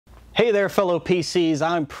Hey there, fellow PCs,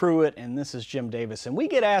 I'm Pruitt, and this is Jim Davis, and we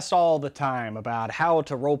get asked all the time about how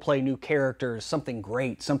to roleplay new characters, something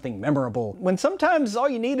great, something memorable, when sometimes all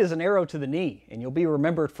you need is an arrow to the knee, and you'll be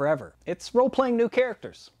remembered forever. It's roleplaying new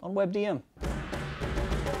characters on WebDM.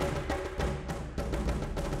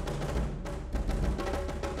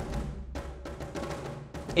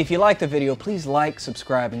 If you like the video, please like,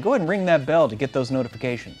 subscribe, and go ahead and ring that bell to get those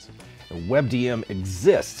notifications. WebDM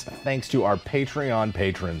exists thanks to our Patreon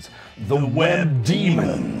patrons, the Web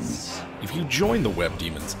Demons. If you join the Web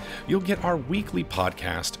Demons, you'll get our weekly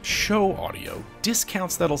podcast, show audio,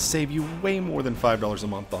 discounts that'll save you way more than $5 a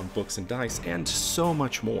month on books and dice, and so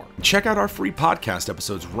much more. Check out our free podcast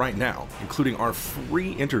episodes right now, including our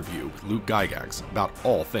free interview with Luke Gygax about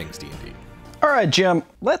all things D&D. All right, Jim,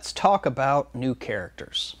 let's talk about new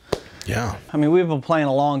characters. Yeah. I mean, we've been playing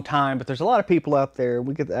a long time, but there's a lot of people out there,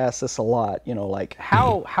 we get asked this a lot, you know, like,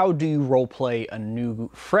 how do you roleplay a new,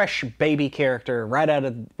 fresh baby character right out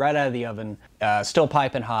of the oven, still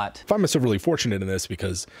piping hot? I find myself really fortunate in this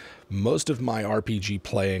because most of my RPG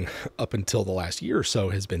playing up until the last year or so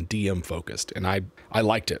has been DM focused, and I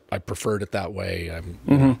liked it. I preferred it that way.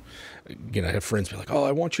 You know, I have friends be like, "Oh,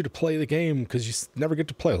 I want you to play the game because you never get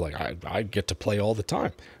to play." Like, I get to play all the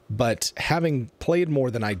time. But having played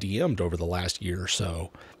more than I DM'd over the last year or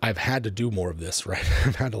so, I've had to do more of this, right?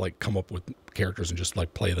 I've had to like come up with characters and just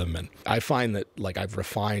like play them, and I find that like I've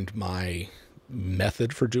refined my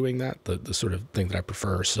method for doing that, the sort of thing that I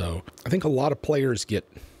prefer. So I think a lot of players get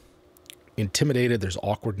intimidated. There's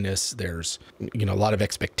awkwardness. There's, you know, a lot of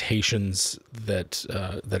expectations that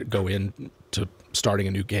that go into starting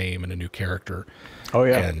a new game and a new character. Oh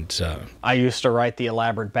yeah. And I used to write the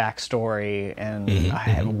elaborate backstory, and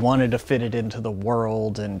I wanted to fit it into the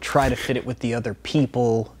world and try to fit it with the other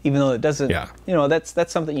people, even though it doesn't. Yeah. You know,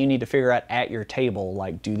 that's something you need to figure out at your table.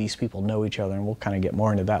 Like, do these people know each other? And we'll kind of get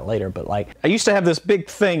more into that later. But like, I used to have this big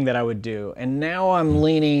thing that I would do, and now I'm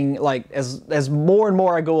leaning like as more and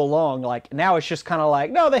more I go along. Like now it's just kind of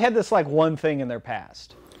like, no, they had this like one thing in their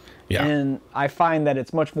past. yeah. And I find that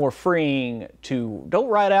it's much more freeing to don't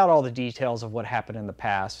write out all the details of what happened in the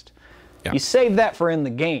past. Yeah. You save that for in the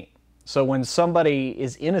game. So when somebody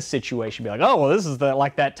is in a situation, be like, oh, well, this is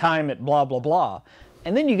like that time at blah, blah, blah.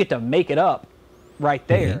 And then you get to make it up right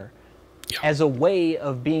there as a way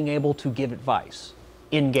of being able to give advice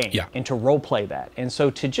in game and to role play that. And so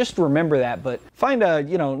to just remember that, but find a,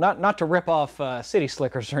 you know, not to rip off City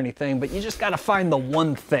Slickers or anything, but you just got to find the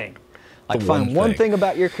one thing. Like find one thing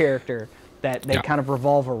about your character that they kind of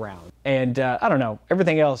revolve around. And I don't know,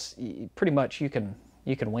 everything else, pretty much you can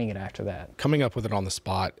wing it after that. Coming up with it on the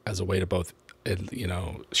spot as a way to both, you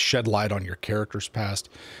know, shed light on your character's past,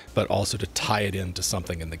 but also to tie it into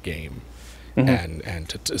something in the game. And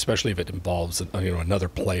to, especially if it involves, you know, another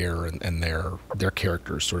player and their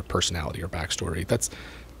character's sort of personality or backstory.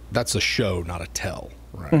 That's a show, not a tell,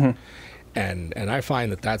 right? And I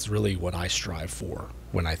find that that's really what I strive for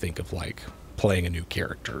when I think of like playing a new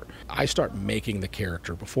character. I start making the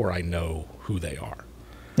character before I know who they are.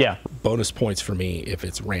 Yeah. Bonus points for me if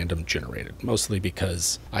it's random generated, mostly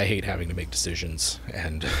because I hate having to make decisions,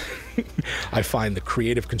 and I find the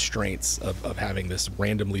creative constraints of having this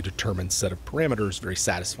randomly determined set of parameters very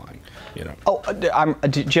satisfying, you know. Oh,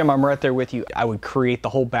 Jim, I'm right there with you. I would create the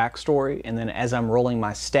whole backstory, and then as I'm rolling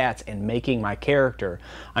my stats and making my character,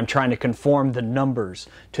 I'm trying to conform the numbers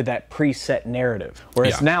to that preset narrative.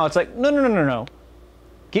 Whereas now it's like, no.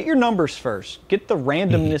 Get your numbers first. Get the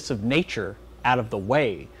randomness of nature out of the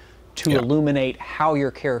way to illuminate how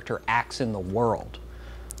your character acts in the world.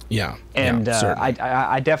 Yeah. And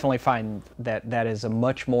I definitely find that that is a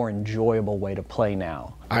much more enjoyable way to play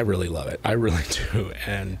now. I really love it. I really do.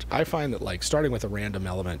 And I find that like starting with a random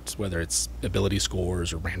element, whether it's ability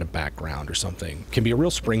scores or random background or something, can be a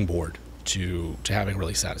real springboard to having a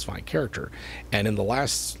really satisfying character. And in the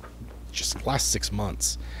last 6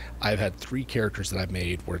 months, I've had 3 characters that I've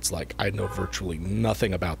made where it's like I know virtually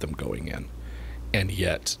nothing about them going in. And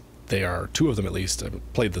yet they are, 2 of them at least, I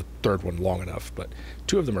haven't played the 3rd one long enough, but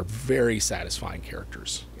 2 of them are very satisfying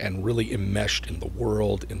characters and really enmeshed in the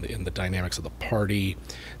world, in the dynamics of the party.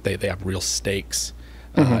 They have real stakes,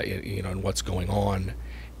 you know, in what's going on.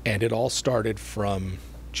 And it all started from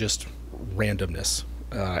just randomness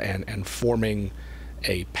and forming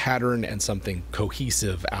a pattern and something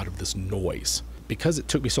cohesive out of this noise. Because it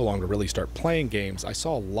took me so long to really start playing games, I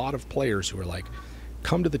saw a lot of players who were like,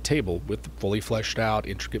 come to the table with the fully fleshed out,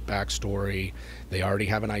 intricate backstory. They already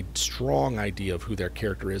have a strong idea of who their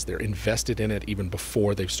character is. They're invested in it even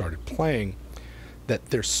before they've started playing, that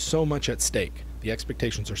there's so much at stake. The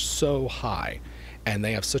expectations are so high, and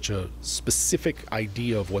they have such a specific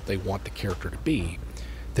idea of what they want the character to be,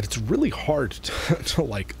 that it's really hard to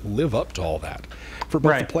like live up to all that for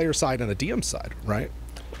both the player side and the DM side, right?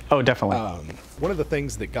 Oh, definitely. One of the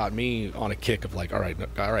things that got me on a kick of like, all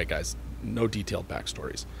right, guys, no detailed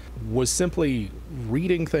backstories, was simply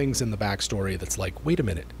reading things in the backstory that's like, wait a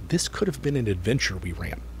minute, this could have been an adventure we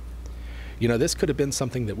ran. You know, this could have been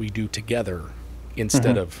something that we do together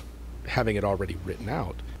instead of having it already written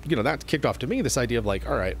out. You know, that kicked off to me this idea of like,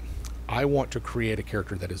 all right, I want to create a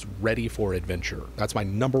character that is ready for adventure. That's my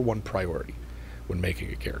number one priority when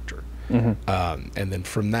making a character. And then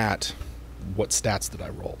from that, what stats did I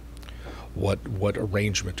roll? What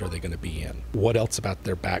arrangement are they going to be in? What else about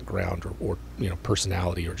their background or you know,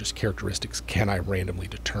 personality or just characteristics can I randomly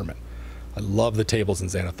determine? I love the Tables and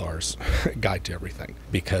Xanathar's Guide to Everything,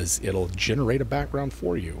 because it'll generate a background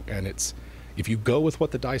for you, and it's, if you go with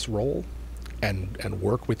what the dice roll and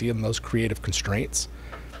work within those creative constraints,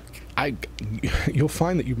 you'll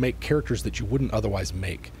find that you make characters that you wouldn't otherwise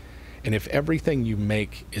make. And if everything you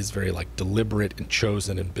make is very like deliberate and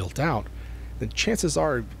chosen and built out, then chances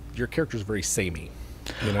are your character is very samey.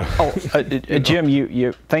 You know? Jim,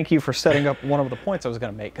 you thank you for setting up one of the points I was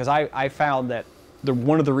going to make, because I found that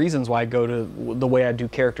one of the reasons why I go to the way I do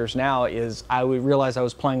characters now is I would realize I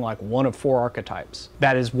was playing like one of 4 archetypes.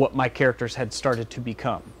 That is what my characters had started to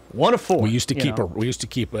become. One of 4. We used to keep a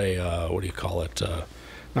what do you call it?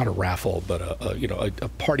 Not a raffle, but a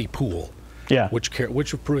party pool. Yeah. Which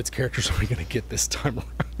of Pruitt's characters are we going to get this time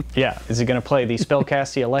around? Yeah. Is he going to play the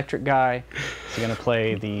spellcasty electric guy? Is he going to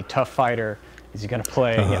play the tough fighter? Is he going to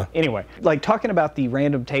play? Yeah. Anyway, like talking about the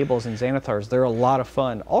random tables and Xanathars, they're a lot of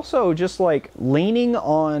fun. Also, just like leaning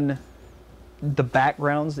on the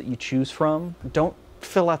backgrounds that you choose from. Don't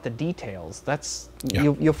fill out the details. That's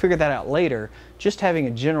you'll figure that out later. Just having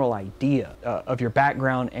a general idea of your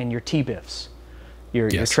background and your T-biffs. Your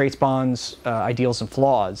traits, bonds, ideals, and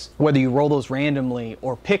flaws, whether you roll those randomly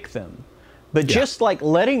or pick them. But just like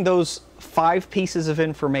letting those 5 pieces of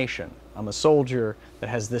information, I'm a soldier that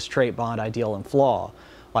has this trait, bond, ideal, and flaw.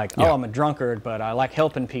 Like, oh, I'm a drunkard, but I like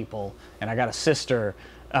helping people, and I got a sister,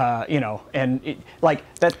 you know, and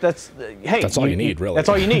that's hey. That's all you need, really. That's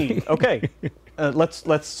all you need. Okay.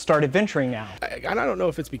 Let's start adventuring now. And I don't know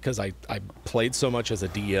if it's because I played so much as a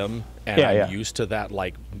DM and I'm used to that,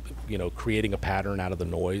 like, you know, creating a pattern out of the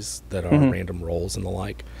noise that are random rolls and the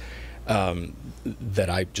like, that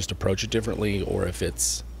I just approach it differently, or if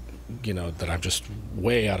it's, you know, that I'm just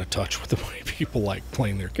way out of touch with the way people like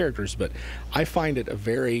playing their characters. But I find it a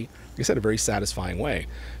very satisfying way.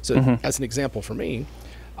 So as an example for me,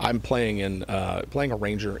 I'm playing a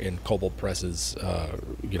ranger in Kobold Press's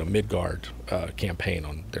Midgard campaign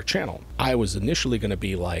on their channel. I was initially going to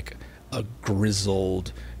be like a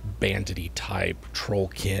grizzled bandity type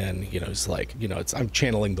trollkin, you know, it's like, you know, I'm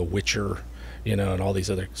channeling The Witcher, you know, and all these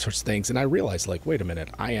other sorts of things. And I realized, like, wait a minute,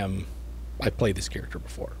 I played this character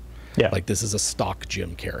before. Yeah. Like, this is a stock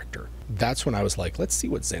Jim character. That's when I was like, let's see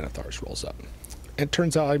what Xanathar's rolls up. And it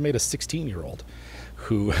turns out I made a 16-year-old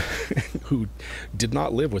who did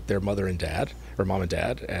not live with their mother and dad, or mom and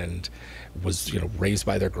dad, and was, you know, raised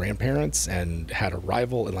by their grandparents and had a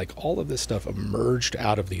rival, and like all of this stuff emerged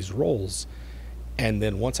out of these roles. And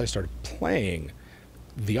then once I started playing,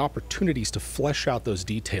 the opportunities to flesh out those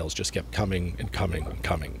details just kept coming and coming and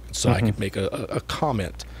coming. So I could make a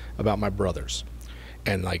comment about my brothers,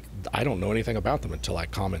 and like, I don't know anything about them until I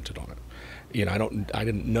commented on it. You know, I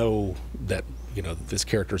didn't know that, you know, this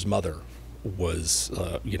character's mother was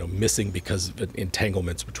missing because of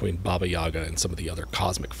entanglements between Baba Yaga and some of the other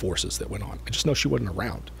cosmic forces that went on. I just know she wasn't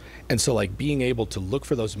around. And so, like, being able to look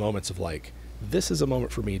for those moments of like, this is a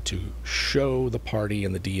moment for me to show the party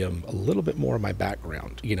and the DM a little bit more of my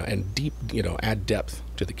background, you know, and add depth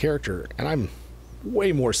to the character. And I'm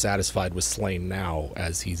way more satisfied with Slain now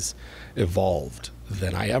as he's evolved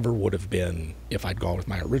than I ever would have been if I'd gone with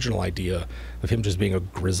my original idea of him just being a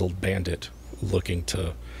grizzled bandit looking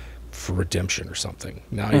for redemption or something.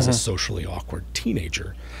 Now he's a socially awkward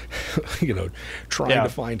teenager, you know, trying to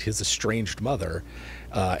find his estranged mother,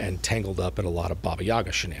 and tangled up in a lot of Baba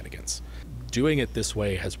Yaga shenanigans. Doing it this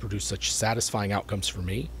way has produced such satisfying outcomes for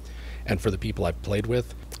me and for the people I've played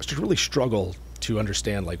with. I just really struggle to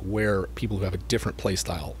understand like where people who have a different play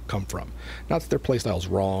style come from. Not that their play style is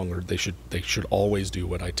wrong or they should always do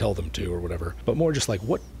what I tell them to or whatever, but more just like,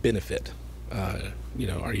 what benefit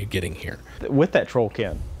are you getting here with that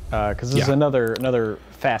trollkin? Because this is another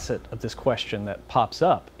facet of this question that pops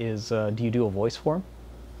up is, do you do a voice for him?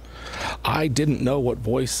 I didn't know what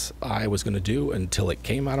voice I was going to do until it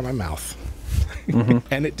came out of my mouth.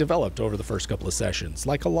 And it developed over the first couple of sessions,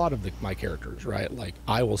 like a lot of my characters, right? Like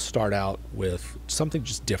I will start out with something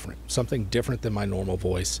just different, something different than my normal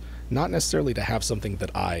voice, not necessarily to have something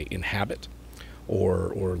that I inhabit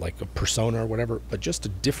or like a persona or whatever, but just to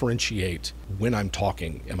differentiate when I'm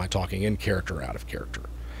talking. Am I talking in character or out of character?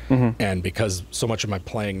 And because so much of my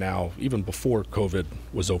playing now, even before COVID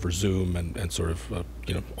was over Zoom and sort of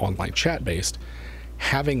online chat based,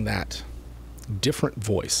 having that different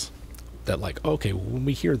voice that like, okay, when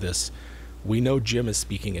we hear this, we know Jim is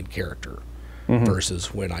speaking in character,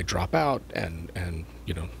 versus when I drop out and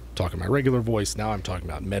talking my regular voice. Now I'm talking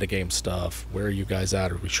about metagame stuff. Where are you guys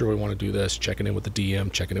at? Are we sure we want to do this? Checking in with the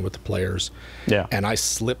DM, checking in with the players. Yeah. And I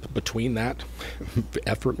slip between that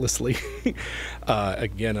effortlessly.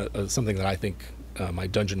 Again, something that I think my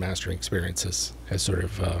dungeon mastering experience has sort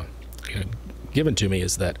of given to me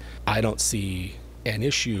is that I don't see an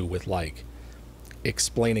issue with like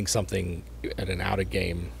explaining something at an out of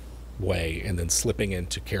game way and then slipping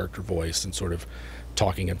into character voice and sort of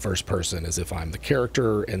talking in first person as if I'm the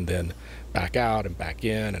character, and then back out and back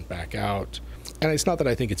in and back out. And it's not that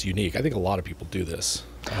I think it's unique. I think a lot of people do this,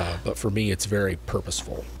 but for me, it's very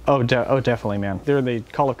purposeful. Oh, definitely, man. During the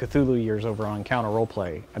Call of Cthulhu years over on Counter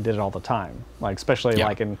Roleplay, I did it all the time. Like, especially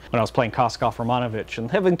like when I was playing Koskov Romanovich and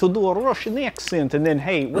having to do a Russian accent, and then,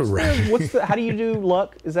 hey, what's the how do you do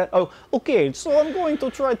luck? Is that, oh, okay, so I'm going to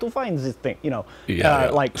try to find this thing,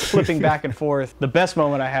 like flipping back and forth. The best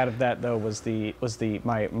moment I had of that though was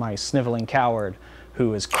my sniveling coward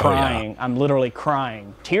who is crying. I'm literally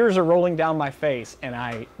crying. Tears are rolling down my face, and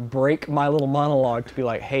I break my little monologue to be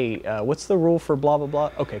like, hey, what's the rule for blah, blah,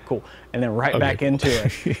 blah? Okay, cool. And then back into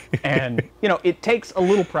it. And, it takes a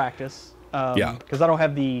little practice, because I don't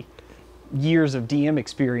have the years of DM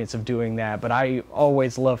experience of doing that, but I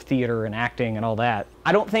always love theater and acting and all that.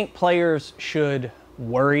 I don't think players should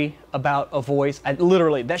worry about a voice.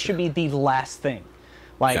 Literally, that should be the last thing.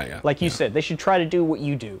 Like you said, they should try to do what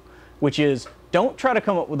you do, which is don't try to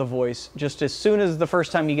come up with a voice. Just as soon as the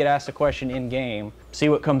first time you get asked a question in game, see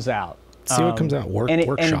what comes out. See what comes out.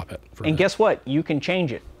 Workshop it. And guess what? You can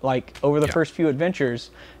change it. Like over the first few adventures,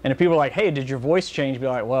 and if people are like, "Hey, did your voice change?" Be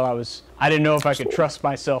like, "Well, I didn't know if I could trust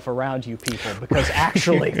myself around you people because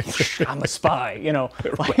actually, I'm a spy."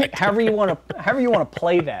 Like, however you want to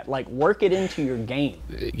play that. Like, work it into your game.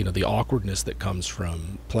 The awkwardness that comes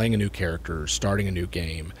from playing a new character, starting a new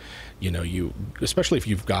game. You especially if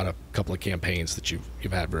you've got a couple of campaigns that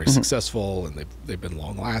you've had very successful and they've been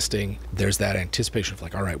long lasting. There's that anticipation of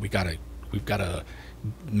like, all right, we've got to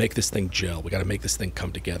make this thing gel. We got to make this thing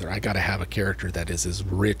come together. I got to have a character that is as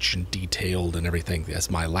rich and detailed and everything as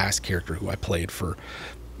my last character who I played for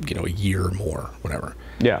a year or more, whatever.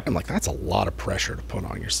 Yeah. I'm like, that's a lot of pressure to put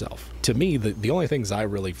on yourself. To me, the only things I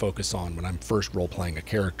really focus on when I'm first role playing a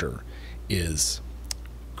character is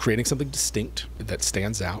creating something distinct that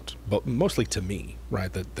stands out, but mostly to me,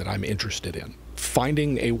 right, that I'm interested in.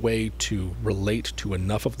 Finding a way to relate to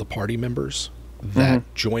enough of the party members that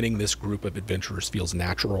joining this group of adventurers feels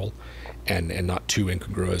natural and not too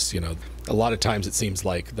incongruous. A lot of times it seems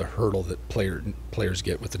like the hurdle that players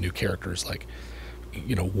get with the new characters, like,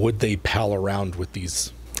 would they pal around with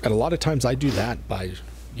these? And a lot of times I do that by,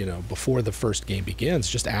 before the first game begins,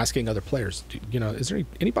 just asking other players, is there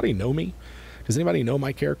anybody know me? Does anybody know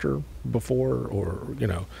my character before? Or,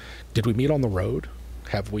 did we meet on the road?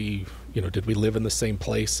 Have we, did we live in the same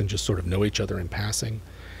place and just sort of know each other in passing?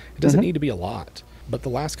 It doesn't need to be a lot. But the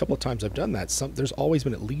last couple of times I've done that, there's always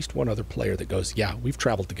been at least one other player that goes, yeah, we've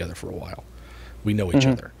traveled together for a while. We know each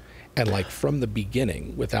other. And like from the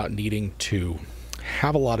beginning, without needing to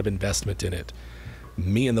have a lot of investment in it,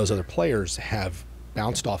 me and those other players have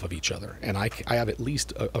bounced off of each other, and I have at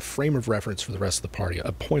least a frame of reference for the rest of the party,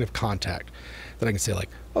 a point of contact that I can say like,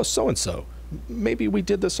 oh, so-and-so, maybe we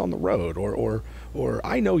did this on the road, or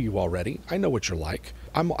I know you already, I know what you're like,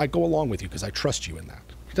 I go along with you because I trust you in that.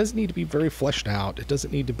 It doesn't need to be very fleshed out. It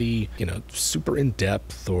doesn't need to be, super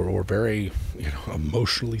in-depth or very,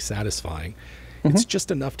 emotionally satisfying. It's just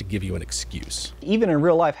enough to give you an excuse. Even in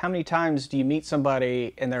real life, how many times do you meet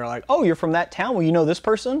somebody and they're like, oh, you're from that town? Well, you know this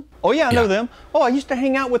person? Oh, yeah, I know them. Oh, I used to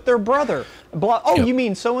hang out with their brother. Blah. Oh, you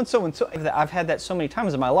mean so-and-so and so. I've had that so many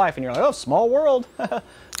times in my life, and you're like, oh, small world.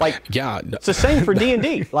 Like, it's the same for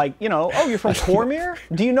D&D. Like, oh, you're from Cormier?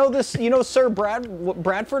 Do you know this, Sir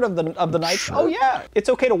Bradford of the Knights? Sure. Oh, yeah. It's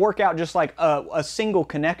okay to work out just like a single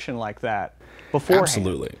connection like that beforehand.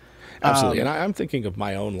 Absolutely. Absolutely. And I'm thinking of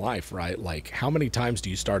my own life, right? Like, how many times do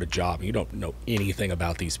you start a job and you don't know anything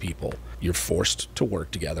about these people? You're forced to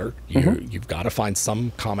work together. You've got to find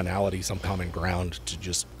some commonality, some common ground to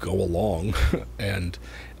just go along. And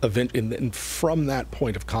from that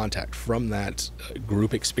point of contact, from that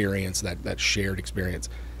group experience, that shared experience,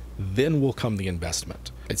 then will come the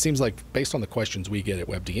investment. It seems like, based on the questions we get at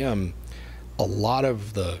WebDM, a lot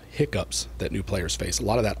of the hiccups that new players face, a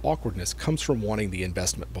lot of that awkwardness comes from wanting the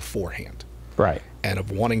investment beforehand. Right. And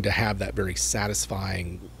of wanting to have that very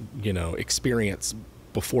satisfying, experience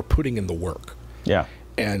before putting in the work. Yeah.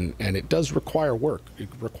 And it does require work. It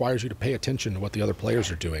requires you to pay attention to what the other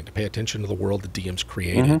players are doing, to pay attention to the world the DM's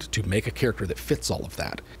created, to make a character that fits all of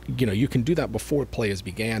that. You can do that before play has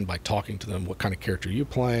began by talking to them. What kind of character are you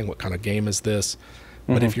playing? What kind of game is this?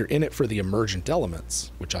 But if you're in it for the emergent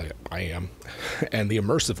elements, which I am, and the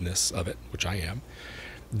immersiveness of it, which I am,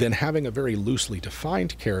 then having a very loosely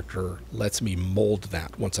defined character lets me mold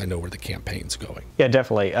that once I know where the campaign's going. Yeah,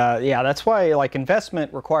 definitely. Yeah, that's why like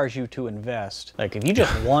investment requires you to invest. Like if you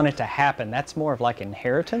just want it to happen, that's more of like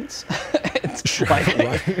inheritance. It's like,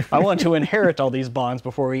 right. I want to inherit all these bonds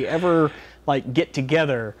before we ever like get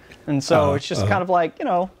together. And so it's just kind of like,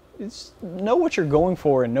 know what you're going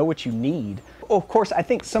for and know what you need. Of course, I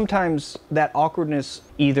think sometimes that awkwardness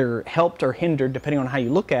either helped or hindered, depending on how you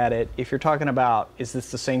look at it. If you're talking about, is this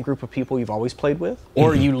the same group of people you've always played with?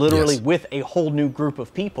 Or are you literally with a whole new group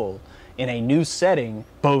of people in a new setting,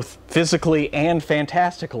 both physically and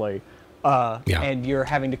fantastically, and you're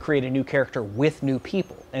having to create a new character with new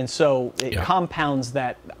people. And so it compounds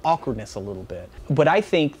that awkwardness a little bit. But I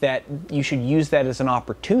think that you should use that as an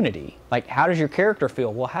opportunity. Like, how does your character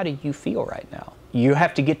feel? Well, how do you feel right now? You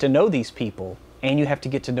have to get to know these people, and you have to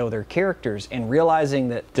get to know their characters, and realizing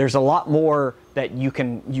that there's a lot more that you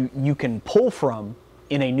can pull from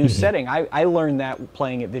in a new setting. I learned that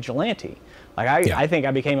playing at Vigilante. Like I think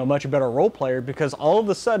I became a much better role player because all of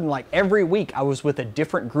a sudden, like every week, I was with a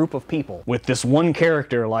different group of people with this one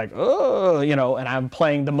character, like, and I'm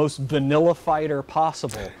playing the most vanilla fighter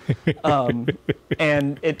possible.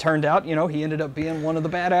 And it turned out, he ended up being one of the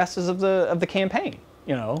badasses of the campaign.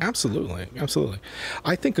 Absolutely.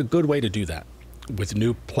 I think a good way to do that with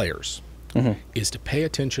new players is to pay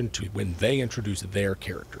attention to when they introduce their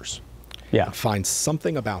characters. Yeah. Find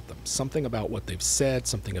something about them, something about what they've said,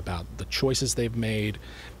 something about the choices they've made,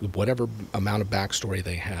 whatever amount of backstory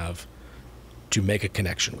they have, to make a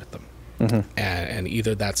connection with them. And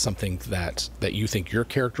either that's something that you think your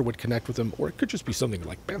character would connect with them, or it could just be something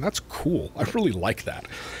like, man, that's cool. I really like that.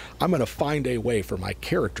 I'm going to find a way for my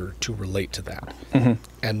character to relate to that.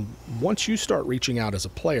 And once you start reaching out as a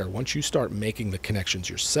player, once you start making the connections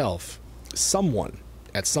yourself, someone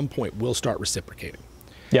at some point will start reciprocating.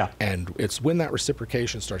 Yeah. And it's when that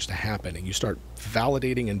reciprocation starts to happen and you start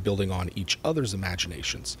validating and building on each other's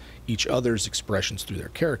imaginations, each other's expressions through their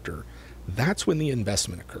character, that's when the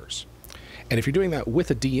investment occurs. And if you're doing that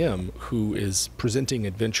with a DM who is presenting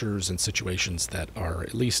adventures and situations that are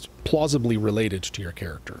at least plausibly related to your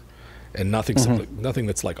character, and nothing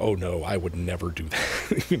that's like, oh no, I would never do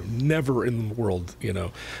that. Never in the world,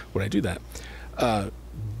 would I do that.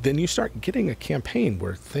 Then you start getting a campaign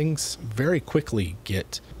where things very quickly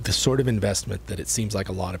get the sort of investment that it seems like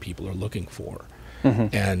a lot of people are looking for.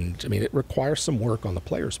 And I mean, it requires some work on the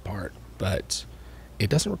player's part, but it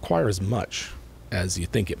doesn't require as much as you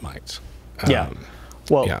think it might.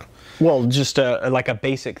 Well, just like a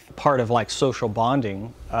basic part of like social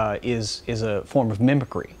bonding is a form of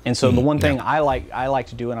mimicry. And so the one thing I like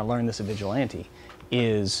to do, and I learned this at Vigilante,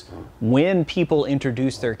 is when people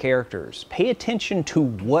introduce their characters, pay attention to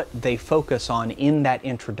what they focus on in that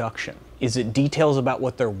introduction. Is it details about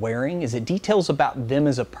what they're wearing? Is it details about them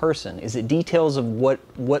as a person? Is it details of what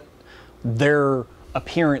their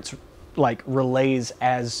appearance like relays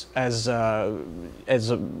as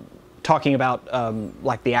talking about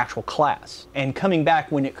like the actual class? And coming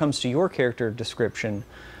back when it comes to your character description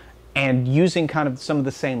and using kind of some of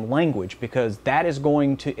the same language, because that is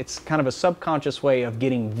it's kind of a subconscious way of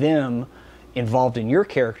getting them involved in your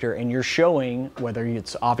character, and you're showing, whether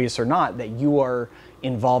it's obvious or not, that you are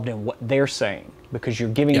involved in what they're saying, because you're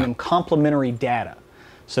giving them complementary data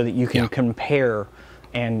so that you can compare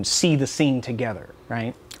and see the scene together,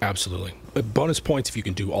 right? Absolutely. Bonus points if you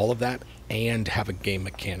can do all of that and have a game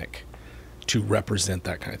mechanic to represent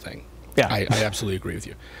that kind of thing. Yeah, I absolutely agree with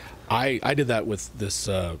you. I did that with this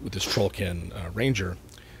Trollkin Ranger,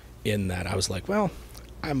 in that I was like, well,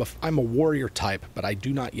 I'm a warrior type, but I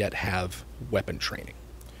do not yet have weapon training.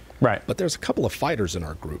 Right. But there's a couple of fighters in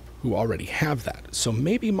our group who already have that. So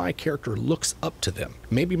maybe my character looks up to them.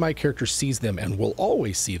 Maybe my character sees them and will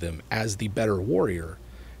always see them as the better warrior,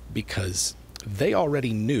 because they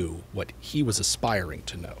already knew what he was aspiring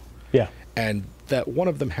to know. Yeah. And that one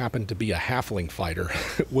of them happened to be a halfling fighter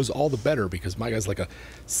was all the better, because my guy's like a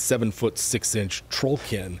 7'6"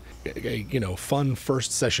 trollkin. A fun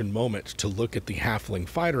first session moment to look at the halfling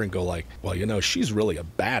fighter and go like, well, she's really a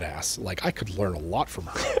badass. Like, I could learn a lot from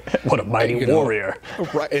her. What a mighty warrior.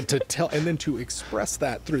 Right. And then to express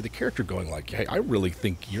that through the character going like, hey, I really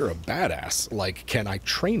think you're a badass. Like, can I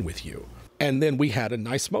train with you? And then we had a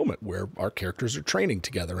nice moment where our characters are training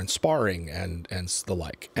together and sparring and the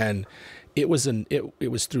like. And it was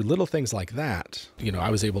through little things like that, I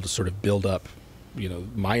was able to sort of build up,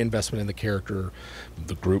 my investment in the character.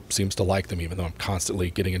 The group seems to like them, even though I'm constantly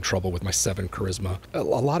getting in trouble with my 7 charisma. A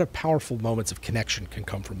lot of powerful moments of connection can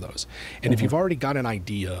come from those. And if you've already got an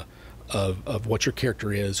idea of what your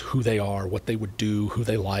character is, who they are, what they would do, who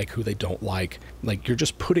they like, who they don't like you're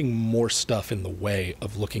just putting more stuff in the way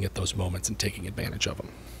of looking at those moments and taking advantage of them.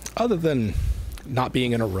 Other than not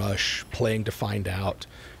being in a rush, playing to find out,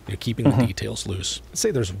 keeping the details loose. I'd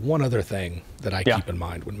say there's one other thing that I keep in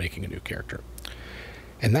mind when making a new character.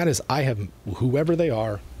 And that is, I have whoever they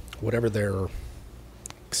are, whatever their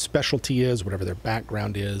specialty is, whatever their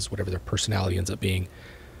background is, whatever their personality ends up being,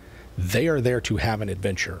 they are there to have an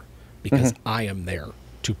adventure because I am there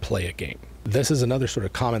to play a game. This is another sort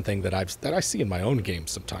of common thing that I see in my own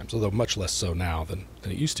games sometimes, although much less so now than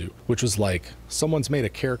it used to, which was like someone's made a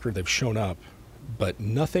character, they've shown up, but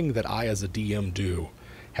nothing that I as a DM do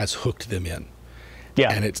has hooked them in.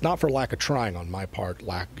 Yeah. And it's not for lack of trying on my part,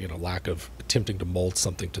 lack of attempting to mold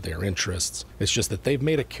something to their interests. It's just that they've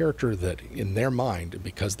made a character that in their mind,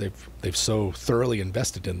 because they've so thoroughly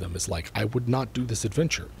invested in them, is like, I would not do this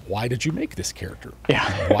adventure. Why did you make this character?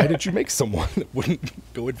 Yeah. Why did you make someone that wouldn't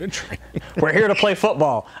go adventuring? We're here to play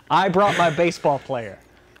football. I brought my baseball player.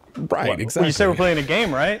 Right, exactly. You said we're playing a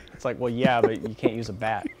game, right? It's like, well, yeah, but you can't use a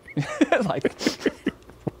bat. Like,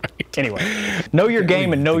 anyway, know your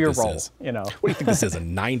game and know your role. What do you think this is, a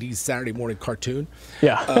 90s Saturday morning cartoon?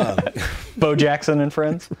 Yeah. Bo Jackson and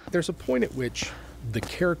Friends. There's a point at which the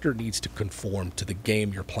character needs to conform to the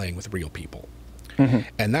game you're playing with real people.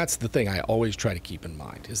 And that's the thing I always try to keep in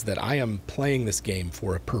mind, is that I am playing this game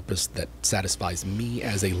for a purpose that satisfies me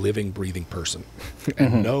as a living, breathing person.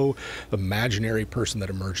 And no imaginary person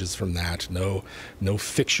that emerges from that, no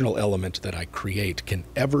fictional element that I create can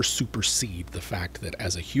ever supersede the fact that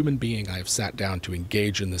as a human being, I have sat down to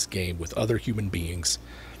engage in this game with other human beings.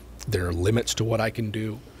 There are limits to what I can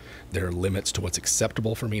do. There are limits to what's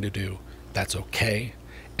acceptable for me to do. That's okay.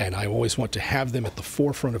 And I always want to have them at the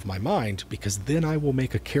forefront of my mind, because then I will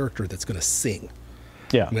make a character that's going to sing.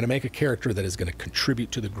 Yeah. I'm going to make a character that is going to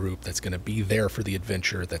contribute to the group, that's going to be there for the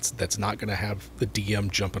adventure, that's not going to have the DM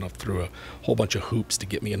jumping up through a whole bunch of hoops to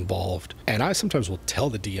get me involved. And I sometimes will tell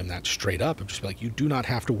the DM that straight up. I'm just like, you do not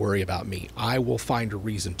have to worry about me. I will find a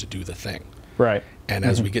reason to do the thing. Right. And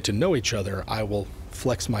as we get to know each other, I will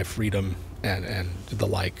flex my freedom and the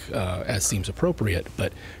like as seems appropriate.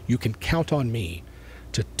 But you can count on me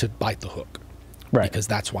to bite the hook, right? Because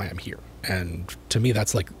that's why I'm here. And to me,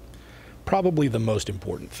 that's like probably the most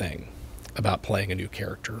important thing about playing a new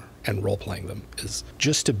character and role-playing them, is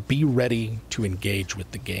just to be ready to engage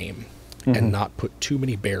with the game and not put too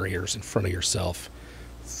many barriers in front of yourself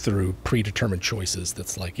through predetermined choices.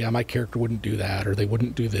 That's like, yeah, my character wouldn't do that, or they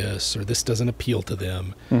wouldn't do this, or this doesn't appeal to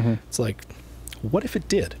them. It's like, what if it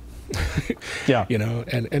did? Yeah.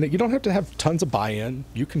 And you don't have to have tons of buy-in.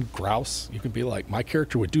 You can grouse. You can be like, my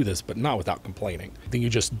character would do this, but not without complaining. Then you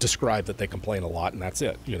just describe that they complain a lot, and that's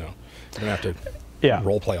it. You don't have to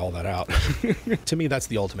role play all that out. To me, that's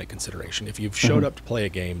the ultimate consideration. If you've showed up to play a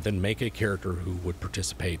game, then make a character who would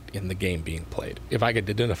participate in the game being played. If I could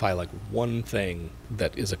identify like one thing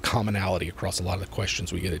that is a commonality across a lot of the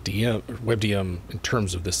questions we get at WebDM in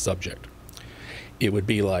terms of this subject, it would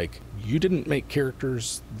be like, you didn't make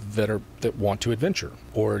characters that want to adventure,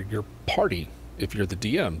 or your party, if you're the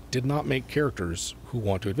DM, did not make characters who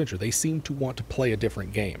want to adventure. They seem to want to play a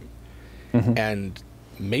different game. And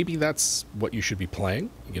maybe that's what you should be playing.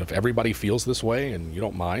 If everybody feels this way and you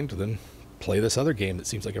don't mind, then play this other game that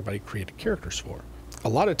seems like everybody created characters for. A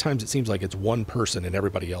lot of times it seems like it's one person and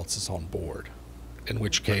everybody else is on board, in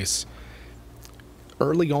which case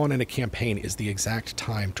early on in a campaign is the exact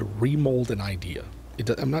time to remold an idea.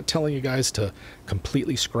 I'm not telling you guys to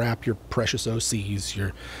completely scrap your precious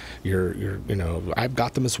OCs. I've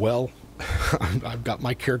got them as well. I've got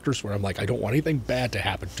my characters where I'm like, I don't want anything bad to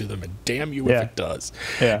happen to them, and damn you if it does.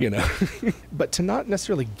 But to not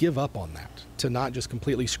necessarily give up on that, to not just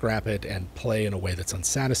completely scrap it and play in a way that's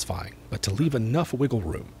unsatisfying, but to leave enough wiggle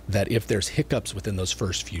room that if there's hiccups within those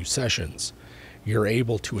first few sessions, you're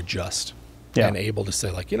able to adjust and able to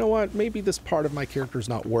say, like, you know what, maybe this part of my character is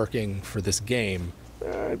not working for this game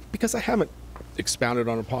because I haven't expounded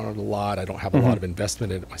upon it a lot. I don't have a lot of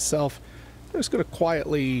investment in it myself. I'm just going to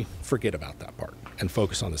quietly forget about that part and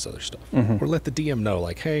focus on this other stuff. Or let the DM know,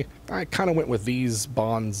 like, hey, I kind of went with these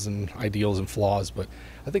bonds and ideals and flaws, but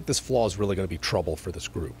I think this flaw is really going to be trouble for this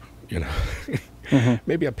group. You know,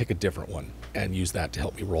 maybe I pick a different one and use that to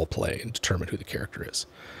help me role play and determine who the character is.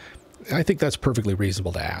 And I think that's perfectly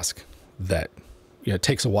reasonable to ask. That, you know, it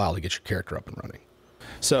takes a while to get your character up and running.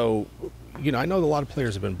 So, you know, I know a lot of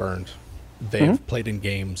players have been burned. They've played in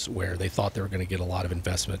games where they thought they were going to get a lot of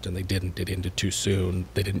investment and they didn't. It ended too soon.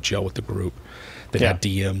 They didn't gel with the group. They had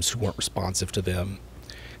DMs who weren't responsive to them.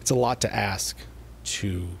 It's a lot to ask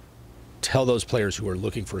to tell those players who are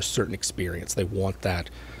looking for a certain experience. They want that,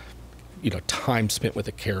 you know, time spent with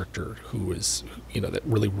a character who is, you know, that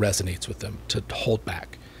really resonates with them, to hold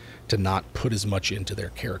back, to not put as much into their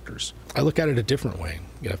characters. I look at it a different way.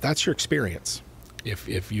 You know, if that's your experience,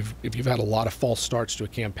 if you've had a lot of false starts to a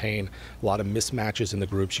campaign, a lot of mismatches in the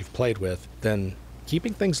groups you've played with, then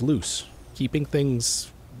keeping things loose, keeping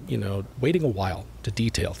things, you know, waiting a while to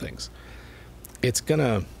detail things, it's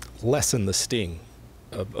gonna lessen the sting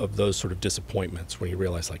of those sort of disappointments when you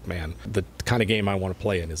realize, like, man, the kind of game I want to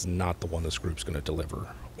play in is not the one this group's going to deliver,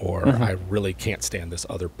 or I really can't stand this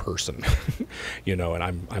other person, you know, and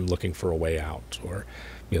I'm looking for a way out, or,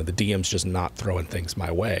 you know, the DM's just not throwing things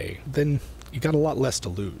my way. Then you got a lot less to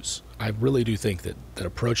lose. I really do think that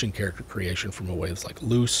approaching character creation from a way that's like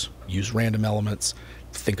loose, use random elements,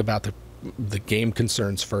 think about the game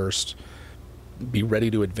concerns first, be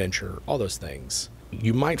ready to adventure, all those things.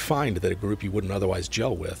 You might find that a group you wouldn't otherwise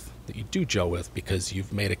gel with, that you do gel with because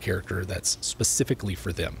you've made a character that's specifically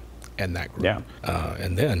for them and that group. Yeah.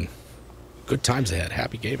 And then, good times ahead.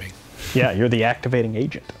 Happy gaming. Yeah, you're the activating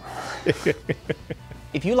agent.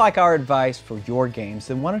 If you like our advice for your games,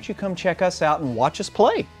 then why don't you come check us out and watch us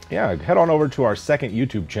play? Yeah, head on over to our second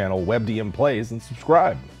YouTube channel, WebDM Plays, and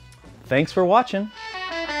subscribe. Thanks for watching.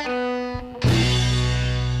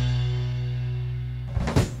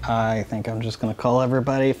 I think I'm just going to call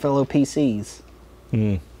everybody fellow PCs.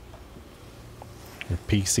 Your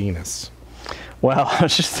PC-ness. Well, I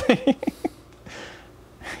was just thinking,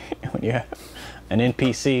 when you have an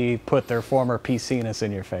NPC put their former PC-ness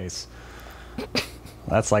in your face,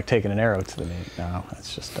 that's like taking an arrow to the knee. No,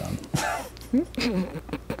 that's just dumb.